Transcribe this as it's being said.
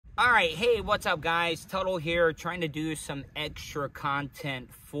All right, hey, what's up, guys? Tuddle here, trying to do some extra content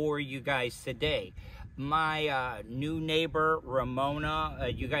for you guys today. My new neighbor,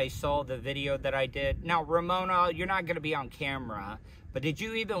 Ramona, you guys saw the video that I did. Now, Ramona, you're not going to be on camera, but did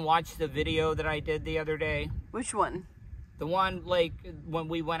you even watch the video that I did the other day? Which one? The one, like, when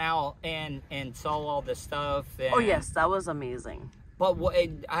we went out and saw all the stuff. And... Oh, yes, that was amazing. But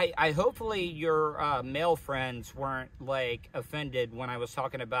I hopefully your male friends weren't, like, offended when I was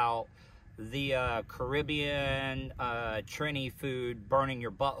talking about the Caribbean Trini food burning your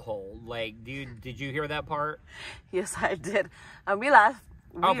butthole. Like, did you hear that part? Yes, I did. And we laughed.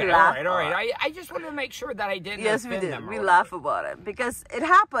 Okay, all right. I just wanted to make sure that I didn't offend them. Yes, we did. We laugh about it because it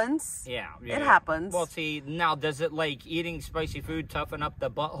happens. Yeah. It happens. Well, see, now, does it, like, eating spicy food toughen up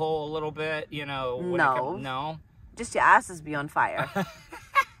the butthole a little bit, you know? No. No? Just your asses be on fire.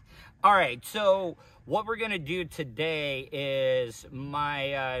 All right, so what we're going to do today is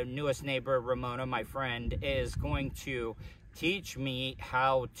my newest neighbor, Ramona, my friend, is going to teach me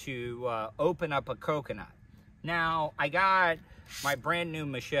how to open up a coconut. Now, I got my brand new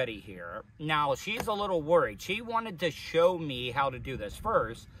machete here. Now, she's a little worried. She wanted to show me how to do this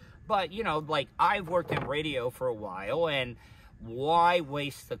first, but, you know, like, I've worked in radio for a while, and why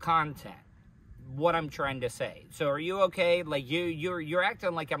waste the content? What I'm trying to say. So are you okay? Like, you're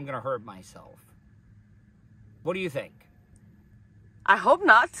acting like I'm gonna hurt myself. What do you think? I hope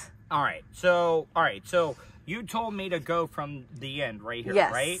not. All right, so you told me to go from the end right here,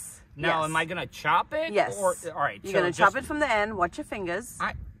 Yes. right? Now, Yes. am I gonna chop it? Yes. Or, all right. You're gonna chop it from the end. Watch your fingers.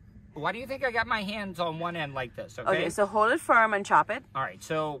 Why do you think I got my hands on one end like this? Okay. Okay, so hold it firm and chop it. All right.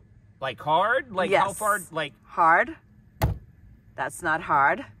 So, like, hard? Like, yes. how far? Like, hard. That's not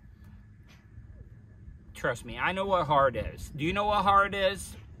hard. Trust me, I know what hard is. Do you know what hard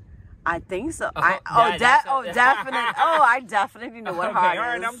is? I think so. Definitely. I definitely know what hard is. All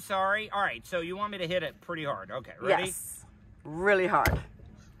right, I'm sorry. All right, so you want me to hit it pretty hard. Okay, ready? Yes, really hard.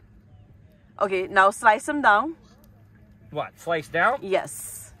 Okay, now slice them down. What, slice down?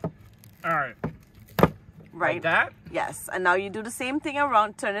 Yes. All right. Right. Like that? Yes, and now you do the same thing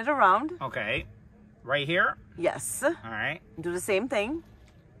around, turn it around. Okay. Right here? Yes. All right. Do the same thing.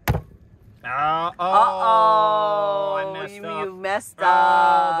 I messed up. You messed Oh,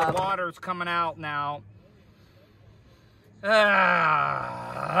 up. the water's coming out now.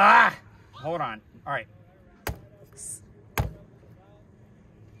 Hold on. All right.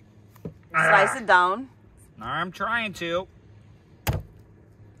 Slice it down. I'm trying to.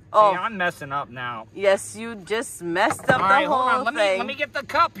 Oh, see, I'm messing up now. Yes, you just messed up All right, the whole hold on. thing. Let me get the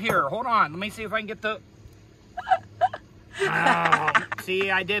cup here. Hold on. Let me see if I can get the... see,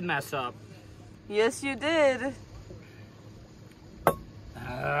 I did mess up. Yes, you did.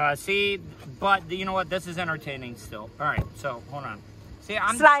 See, but you know what? This is entertaining still. All right, so hold on. See,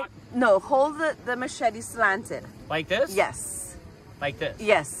 No, hold the machete slanted. Like this? Yes. Like this?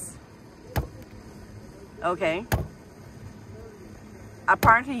 Yes. Okay.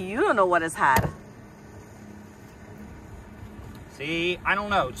 Apparently, you don't know what it's had. See, I don't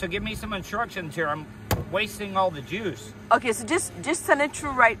know. So give me some instructions here. I'm wasting all the juice. Okay, so just send it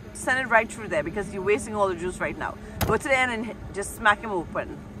through send it right through there because you're wasting all the juice right now. Go to the end and just smack him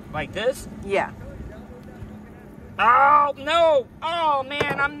open. Like this? Yeah. Oh, no. Oh,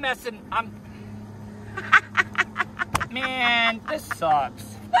 man, man, this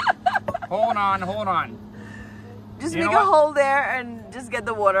sucks. Hold on. Just make a hole there and just get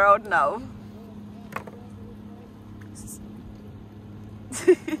the water out now.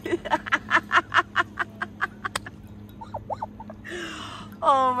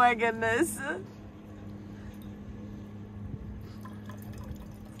 Oh my goodness.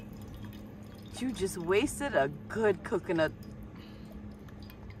 You just wasted a good coconut.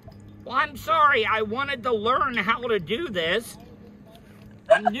 Well, I'm sorry. I wanted to learn how to do this.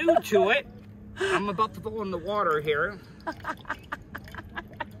 I'm new to it. I'm about to fall in the water here.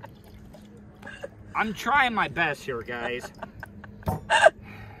 I'm trying my best here, guys.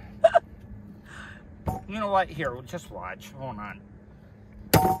 You know what? Here, just watch. Hold on.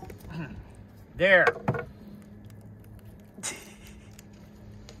 There.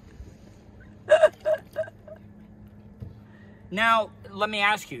 Now, let me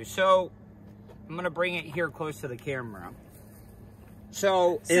ask you. So, I'm going to bring it here close to the camera.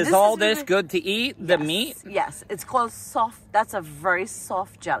 So is all this good to eat, the meat? Yes, it's called soft. That's a very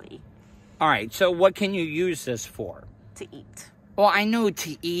soft jelly. All right, so what can you use this for? To eat. Well, I know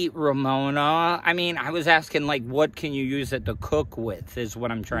to eat, Ramona. I mean, I was asking, like, what can you use it to cook with is what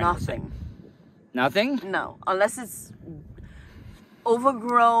I'm trying to say. Nothing. Nothing? No, unless it's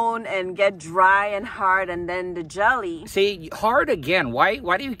overgrown and get dry and hard, and then the jelly. See, hard again. Why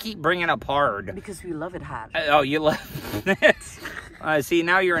do you keep bringing up hard? Because we love it hard. Oh, you love it. See,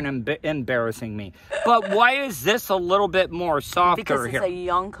 now you're embarrassing me. But why is this a little bit more softer Because it's here? a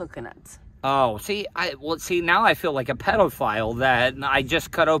young coconut. Oh, see, now I feel like a pedophile that I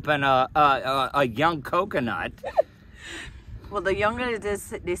just cut open a young coconut. Well, the younger it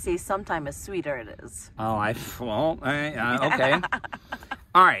is, they say sometimes the sweeter it is. Oh, okay.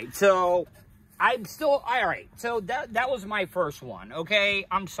 All right, so I'm still, all right, so that was my first one, okay?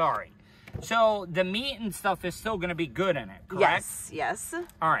 I'm sorry. So the meat and stuff is still going to be good in it, correct? Yes.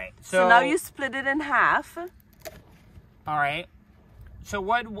 All right, So now you split it in half. All right. So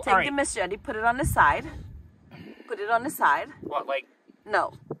what? Take the machete, put it on the side. Put it on the side. What, like?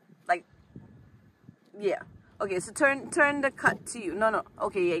 No, like, yeah. Okay, so turn the cut to you. No.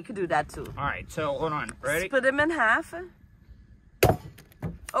 Okay, yeah, you could do that too. All right, so hold on. Ready? Split them in half.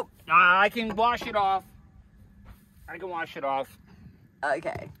 Oh. I can wash it off.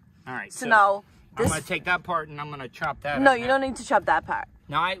 Okay. All right. So now I'm gonna take that part and I'm gonna chop that. No, you don't need to chop that part.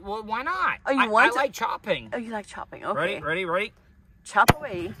 No, well, why not? Oh, you want I like chopping. Oh, you like chopping? Okay. Ready? Chop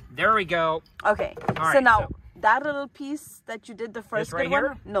away. There we go. Okay. All so right, now that little piece that you did the first right good one.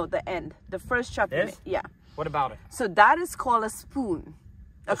 here? No, the end. The first chop. This? Yeah. What about it? So that is called a spoon.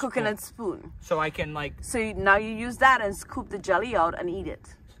 A coconut spoon. So I can like. So now you use that and scoop the jelly out and eat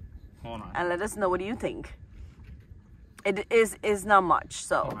it. Hold on. And let us know what do you think. It is not much.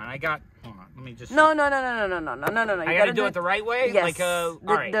 So. Hold on. Hold on. Let me just. No. I gotta do it the right way. Yes. All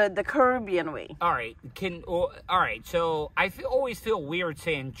right. The Caribbean way. All right. All right. So I always feel weird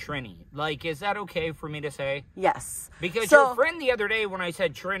saying Trini. Like, is that okay for me to say? Yes. Because your friend the other day when I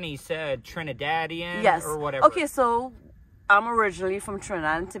said Trini said Trinidadian or whatever. Okay, so I'm originally from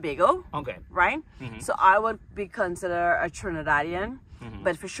Trinidad and Tobago. Okay. Right? So I would be considered a Trinidadian,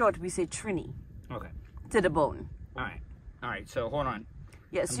 but for short we say Trini. Okay. To the bone. All right. So hold on.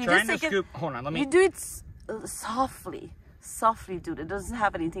 Yes, I'm you trying just to take scoop. it. Hold on. Let me. You do it softly, dude. It doesn't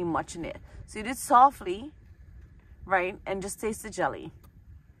have anything much in it. So you do it softly, right? And just taste the jelly.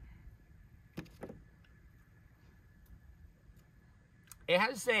 It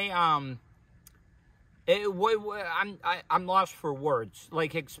has a I'm lost for words.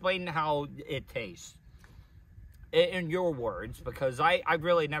 Like, explain how it tastes in your words, because I've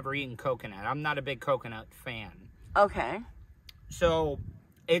really never eaten coconut. I'm not a big coconut fan. Okay. So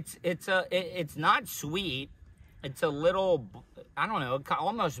it's not sweet. It's a little, I don't know,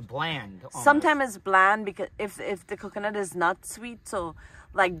 almost bland. Almost. Sometimes it's bland because if the coconut is not sweet, so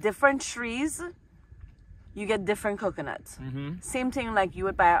like different trees, you get different coconuts. Same thing like you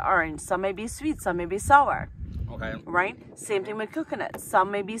would buy an orange. Some may be sweet, some may be sour. Okay. Right? Same thing with coconuts.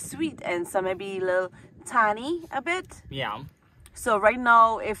 Some may be sweet and some may be a little tanny a bit. Yeah. So right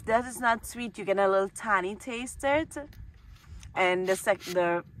now, if that is not sweet, you get a little tanny taste to it. And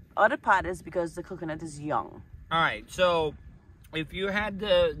the other part is because the coconut is young. All right. So if you had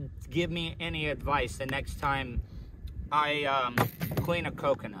to give me any advice the next time I clean a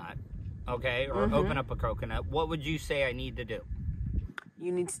coconut, okay, or open up a coconut, what would you say I need to do?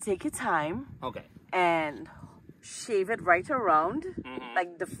 You need to take your time. Okay. And shave it right around,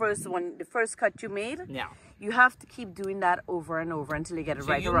 like the first cut you made. Yeah. You have to keep doing that over and over until you get it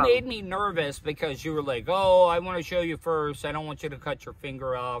right around. You made me nervous because you were like, oh, I want to show you first. I don't want you to cut your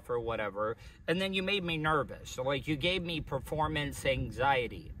finger off or whatever. And then you made me nervous. So, like, you gave me performance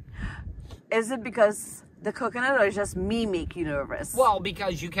anxiety. Is it because the coconut or just me make you nervous? Well,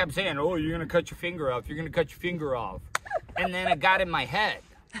 because you kept saying, oh, you're going to cut your finger off. You're going to cut your finger off. And then it got in my head.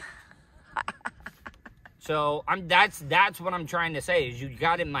 So that's what I'm trying to say is you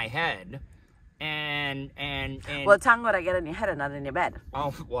got in my head, and well, thank God I get in your head and not in your bed.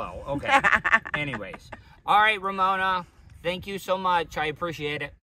 Oh well, okay. Anyways, all right, Ramona, thank you so much. I appreciate it.